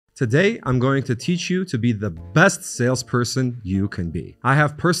Today, I'm going to teach you to be the best salesperson you can be. I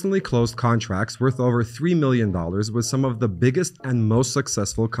have personally closed contracts worth over $3 million with some of the biggest and most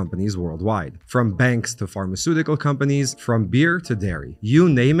successful companies worldwide. From banks to pharmaceutical companies, from beer to dairy. You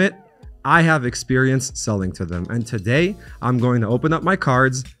name it, I have experience selling to them, and today I'm going to open up my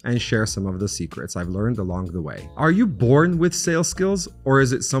cards and share some of the secrets I've learned along the way. Are you born with sales skills, or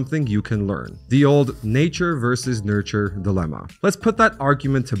is it something you can learn? The old nature versus nurture dilemma. Let's put that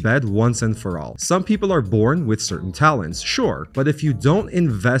argument to bed once and for all. Some people are born with certain talents, sure, but if you don't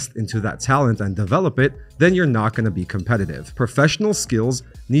invest into that talent and develop it, then you're not going to be competitive. Professional skills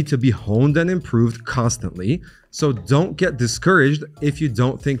need to be honed and improved constantly, so don't get discouraged if you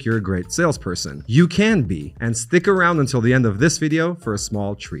don't think you're a great salesperson. You can be, and stick around until the end of this video for a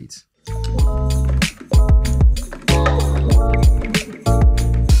small treat.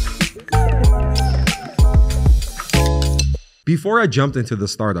 Before I jumped into the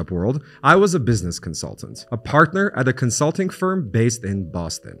startup world, I was a business consultant, a partner at a consulting firm based in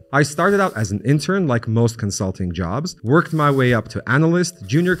Boston. I started out as an intern like most consulting jobs, worked my way up to analyst,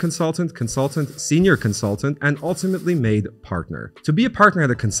 junior consultant, senior consultant, and ultimately made partner. To be a partner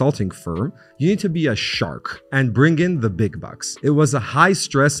at a consulting firm, you need to be a shark and bring in the big bucks. It was a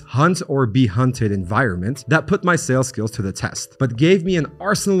high-stress hunt or be hunted environment that put my sales skills to the test, but gave me an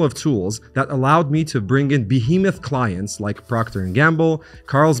arsenal of tools that allowed me to bring in behemoth clients like Procter & Gamble,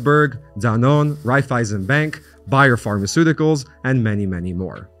 Carlsberg, Danone, Raiffeisen Bank, Bayer Pharmaceuticals, and many, many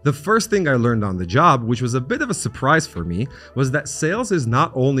more. The first thing I learned on the job, which was a bit of a surprise for me, was that sales is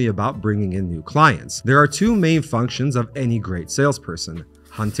not only about bringing in new clients. There are two main functions of any great salesperson: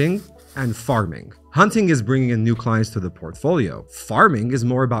 hunting and farming. Hunting is bringing in new clients to the portfolio. Farming is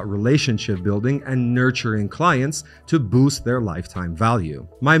more about relationship building and nurturing clients to boost their lifetime value.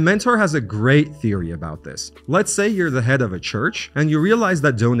 My mentor has a great theory about this. Let's say you're the head of a church and you realize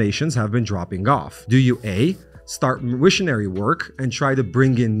that donations have been dropping off. Do you A, start missionary work and try to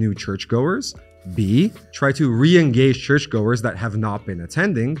bring in new churchgoers? B, try to re-engage churchgoers that have not been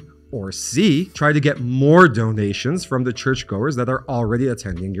attending? Or C, try to get more donations from the churchgoers that are already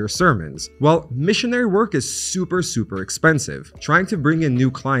attending your sermons? Well, missionary work is super expensive. Trying to bring in new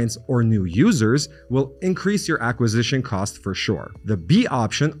clients or new users will increase your acquisition cost for sure. The B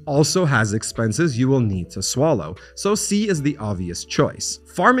option also has expenses you will need to swallow, so C is the obvious choice.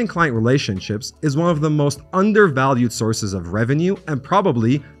 Farming client relationships is one of the most undervalued sources of revenue and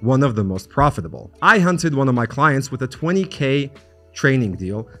probably one of the most profitable. I hunted one of my clients with a $20K training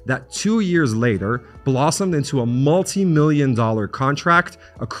deal that 2 years later blossomed into a multi-million-dollar contract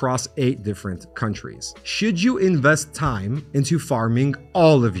across 8 different countries. Should you invest time into farming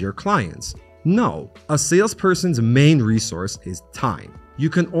all of your clients? No. A salesperson's main resource is time. You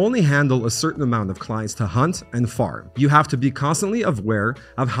can only handle a certain amount of clients to hunt and farm. You have to be constantly aware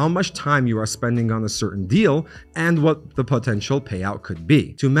of how much time you are spending on a certain deal and what the potential payout could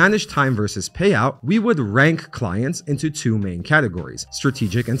be. To manage time versus payout, we would rank clients into 2 main categories: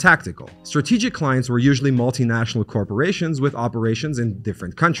 strategic and tactical. Strategic clients were usually multinational corporations with operations in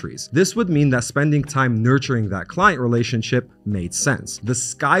different countries. This would mean that spending time nurturing that client relationship made sense. The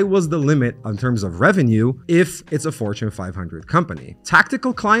sky was the limit in terms of revenue if it's a Fortune 500 company.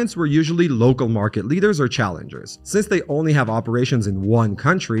 Tactical clients were usually local market leaders or challengers. Since they only have operations in one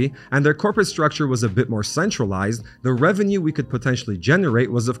country and their corporate structure was a bit more centralized, the revenue we could potentially generate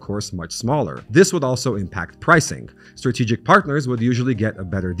was of course much smaller. This would also impact pricing. Strategic partners would usually get a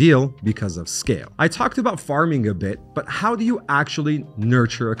better deal because of scale. I talked about farming a bit, but how do you actually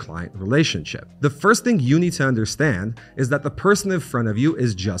nurture a client relationship? The first thing you need to understand is that the person in front of you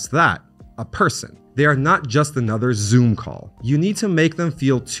is just that, a person. They are not just another Zoom call. You need to make them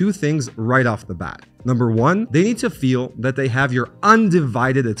feel 2 things right off the bat. Number 1, they need to feel that they have your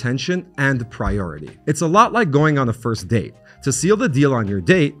undivided attention and priority. It's a lot like going on a first date. To seal the deal on your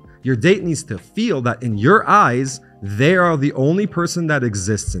date needs to feel that in your eyes, they are the only person that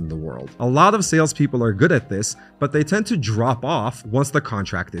exists in the world. A lot of salespeople are good at this, but they tend to drop off once the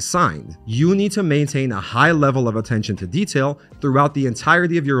contract is signed. You need to maintain a high level of attention to detail throughout the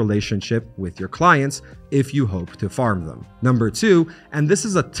entirety of your relationship with your clients if you hope to farm them. Number 2, and this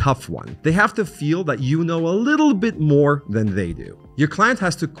is a tough one, they have to feel that you know a little bit more than they do. Your client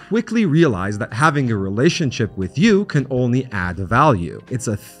has to quickly realize that having a relationship with you can only add value. It's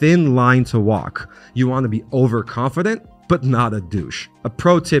a thin line to walk. You want to be overconfident, but not a douche. A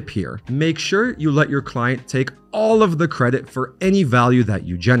pro tip here, make sure you let your client take all of the credit for any value that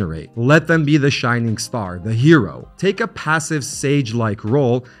you generate. Let them be the shining star, the hero. Take a passive sage-like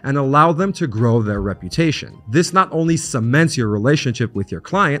role and allow them to grow their reputation. This not only cements your relationship with your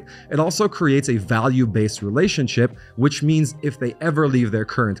client, it also creates a value-based relationship, which means if they ever leave their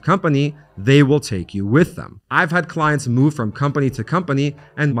current company, they will take you with them. I've had clients move from company to company,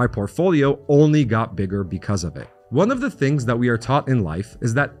 and my portfolio only got bigger because of it. One of the things that we are taught in life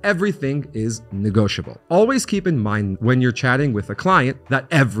is that everything is negotiable. Always keep in mind when you're chatting with a client that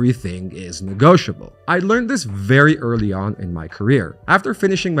everything is negotiable. I learned this very early on in my career. After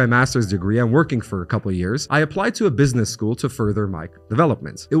finishing my master's degree and working for a couple years, I applied to a business school to further my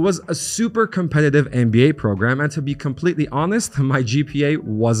development. It was a super competitive MBA program, and to be completely honest, my GPA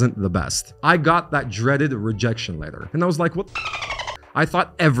wasn't the best. I got that dreaded rejection letter, and I was like, what? I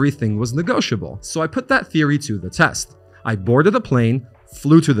thought everything was negotiable. So I put that theory to the test. I boarded a plane,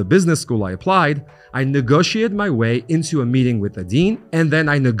 flew to the business school I applied, I negotiated my way into a meeting with the dean, and then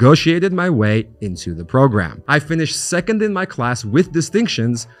I negotiated my way into the program. I finished second in my class with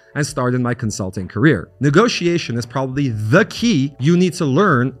distinctions and started my consulting career. Negotiation is probably the key you need to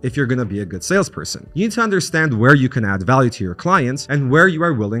learn if you're going to be a good salesperson. You need to understand where you can add value to your clients and where you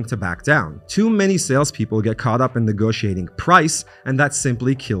are willing to back down. Too many salespeople get caught up in negotiating price, and that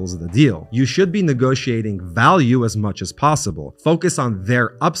simply kills the deal. You should be negotiating value as much as possible. Focus on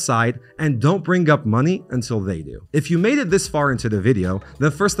their upside and don't bring up money until they do. If you made it this far into the video,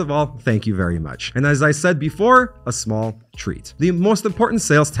 then first of all, thank you very much. And as I said before, a small treat. The most important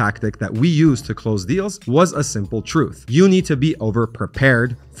sales tactic that we use to close deals was a simple truth. You need to be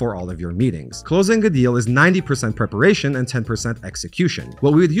over-prepared for all of your meetings. Closing a deal is 90% preparation and 10% execution.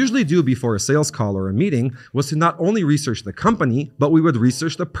 What we would usually do before a sales call or a meeting was to not only research the company, but we would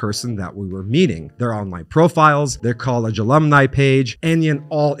research the person that we were meeting, their online profiles, their college alumni page, any and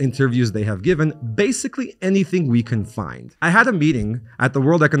all interviews they have given, basically anything we can find. I had a meeting at the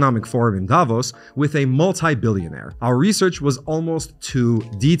World Economic Forum in Davos with a multi-billionaire. Our research was almost too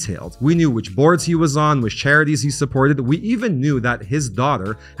detailed. We knew which boards he was on, which charities he supported. We even knew that his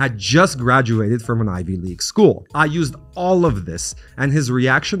daughter had just graduated from an Ivy League school. I used all of this, and his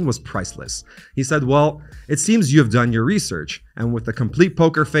reaction was priceless. He said, well, it seems you've done your research. And with a complete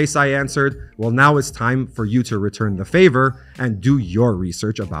poker face, I answered, well, now it's time for you to return the favor and do your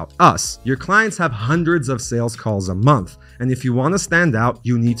research about us. Your clients have hundreds of sales calls a month, and if you want to stand out,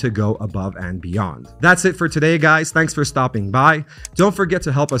 you need to go above and beyond. That's it for today, guys. Thanks for stopping by. Don't forget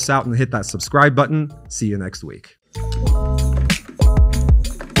to help us out and hit that subscribe button. See you next week.